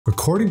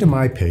According to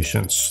my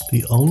patients,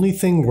 the only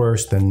thing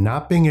worse than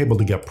not being able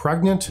to get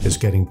pregnant is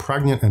getting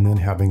pregnant and then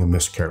having a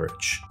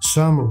miscarriage.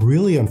 Some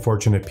really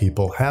unfortunate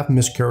people have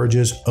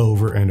miscarriages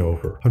over and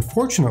over.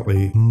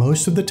 Unfortunately,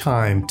 most of the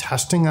time,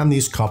 testing on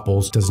these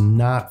couples does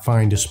not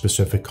find a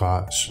specific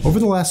cause.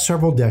 Over the last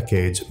several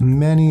decades,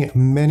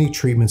 many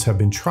treatments have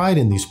been tried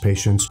in these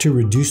patients to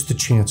reduce the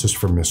chances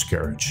for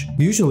miscarriage.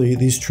 Usually,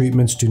 these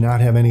treatments do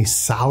not have any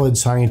solid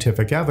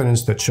scientific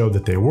evidence that show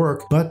that they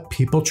work, but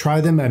people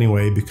try them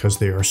anyway because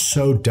they are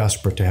so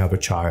desperate to have a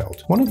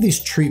child. One of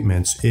these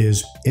treatments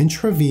is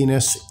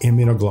intravenous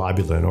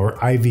immunoglobulin, or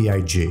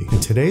IVIG. In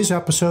today's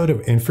episode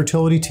of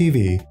Infertility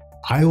TV,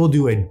 I will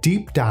do a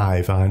deep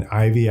dive on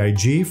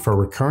IVIG for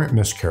recurrent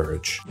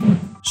miscarriage.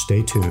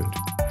 Stay tuned.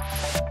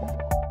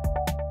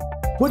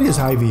 What is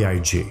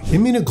IVIG?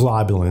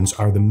 Immunoglobulins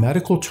are the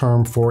medical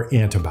term for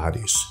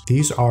antibodies.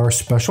 These are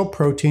special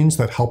proteins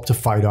that help to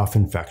fight off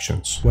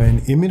infections.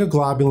 When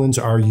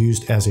immunoglobulins are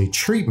used as a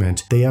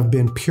treatment, they have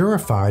been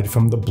purified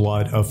from the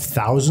blood of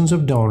thousands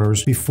of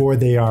donors before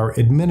they are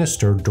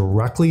administered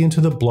directly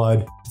into the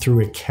blood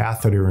through a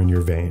catheter in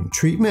your vein.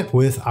 Treatment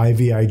with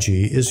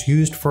IVIG is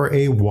used for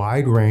a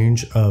wide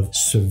range of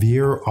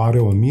severe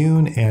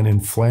autoimmune and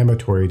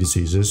inflammatory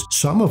diseases,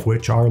 some of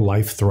which are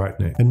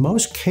life-threatening. In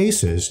most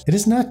cases, it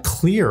is not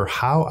clear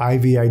how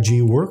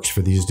IVIG works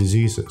for these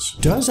diseases.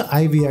 Does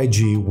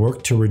IVIG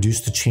work to reduce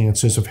the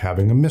chances of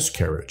having a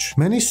miscarriage?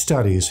 Many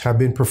studies have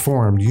been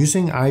performed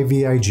using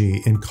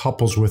IVIG in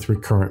couples with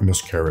recurrent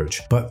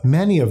miscarriage, but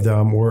many of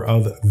them were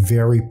of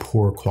very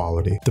poor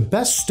quality. The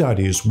best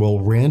studies will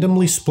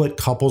randomly split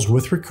couples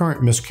with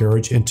recurrent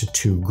miscarriage into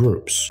two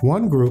groups.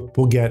 One group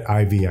will get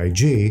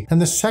IVIG,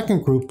 and the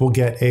second group will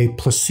get a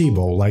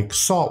placebo, like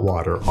salt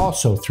water,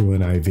 also through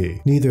an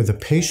IV. Neither the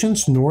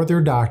patients nor their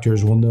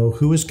doctors will know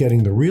who is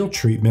getting the real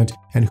treatment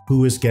and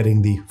who is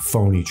getting the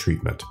phony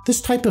treatment.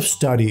 This type of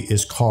study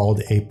is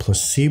called a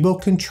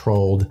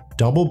placebo-controlled,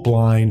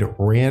 double-blind,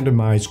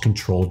 randomized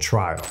controlled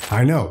trial.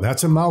 I know,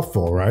 that's a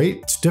mouthful, right?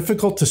 It's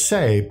difficult to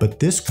say,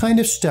 but this kind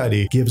of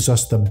study gives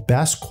us the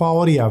best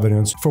quality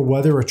evidence for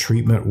whether a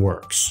treatment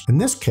works. In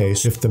this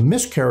case, if the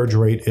miscarriage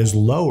rate is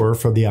lower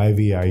for the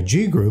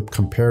IVIG group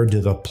compared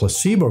to the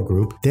placebo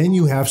group, then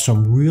you have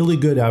some really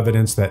good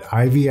evidence that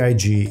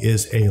IVIG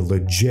is a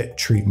legit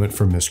treatment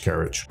for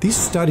miscarriage. These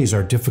studies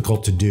are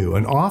difficult to do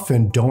and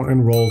often don't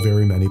enroll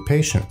very many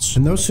patients.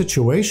 In those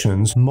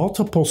situations,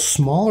 multiple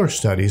smaller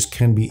studies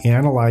can be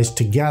analyzed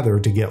together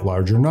to get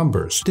larger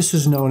numbers. This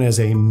is known as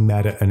a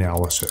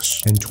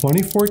meta-analysis. In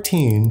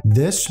 2014,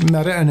 this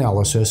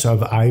meta-analysis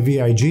of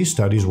IVIG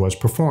studies was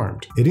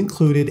performed. It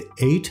included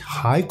 8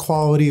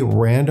 high-quality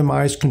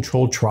randomized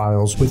controlled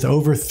trials with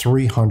over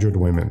 300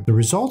 women. The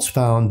results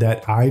found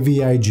that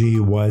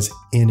IVIG was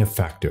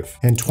ineffective.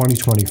 In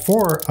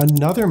 2024,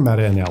 another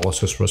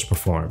meta-analysis was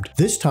performed.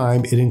 This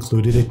time, it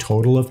included a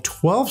total of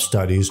 12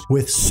 studies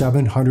with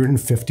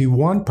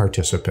 751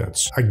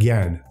 participants.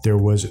 Again, there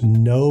was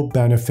no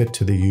benefit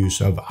to the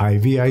use of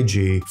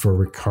IVIG for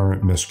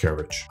recurrent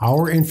miscarriage.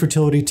 Our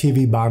Infertility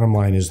TV bottom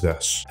line is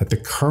this: at the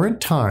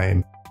current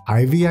time,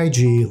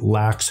 IVIG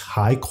lacks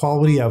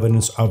high-quality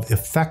evidence of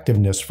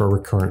effectiveness for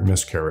recurrent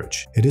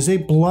miscarriage. It is a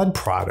blood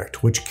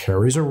product which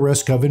carries a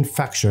risk of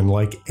infection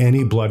like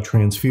any blood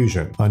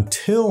transfusion.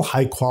 Until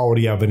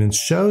high-quality evidence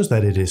shows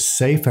that it is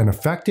safe and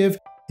effective,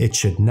 it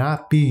should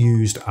not be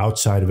used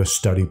outside of a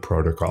study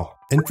protocol.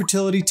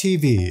 Infertility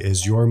TV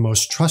is your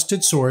most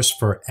trusted source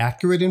for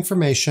accurate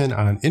information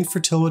on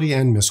infertility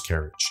and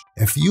miscarriage.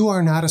 If you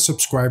are not a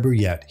subscriber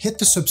yet, hit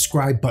the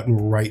subscribe button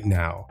right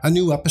now. A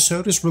new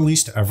episode is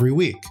released every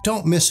week.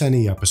 Don't miss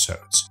any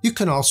episodes. You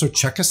can also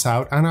check us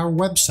out on our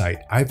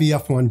website,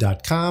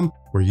 ivf1.com,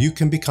 where you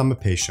can become a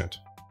patient.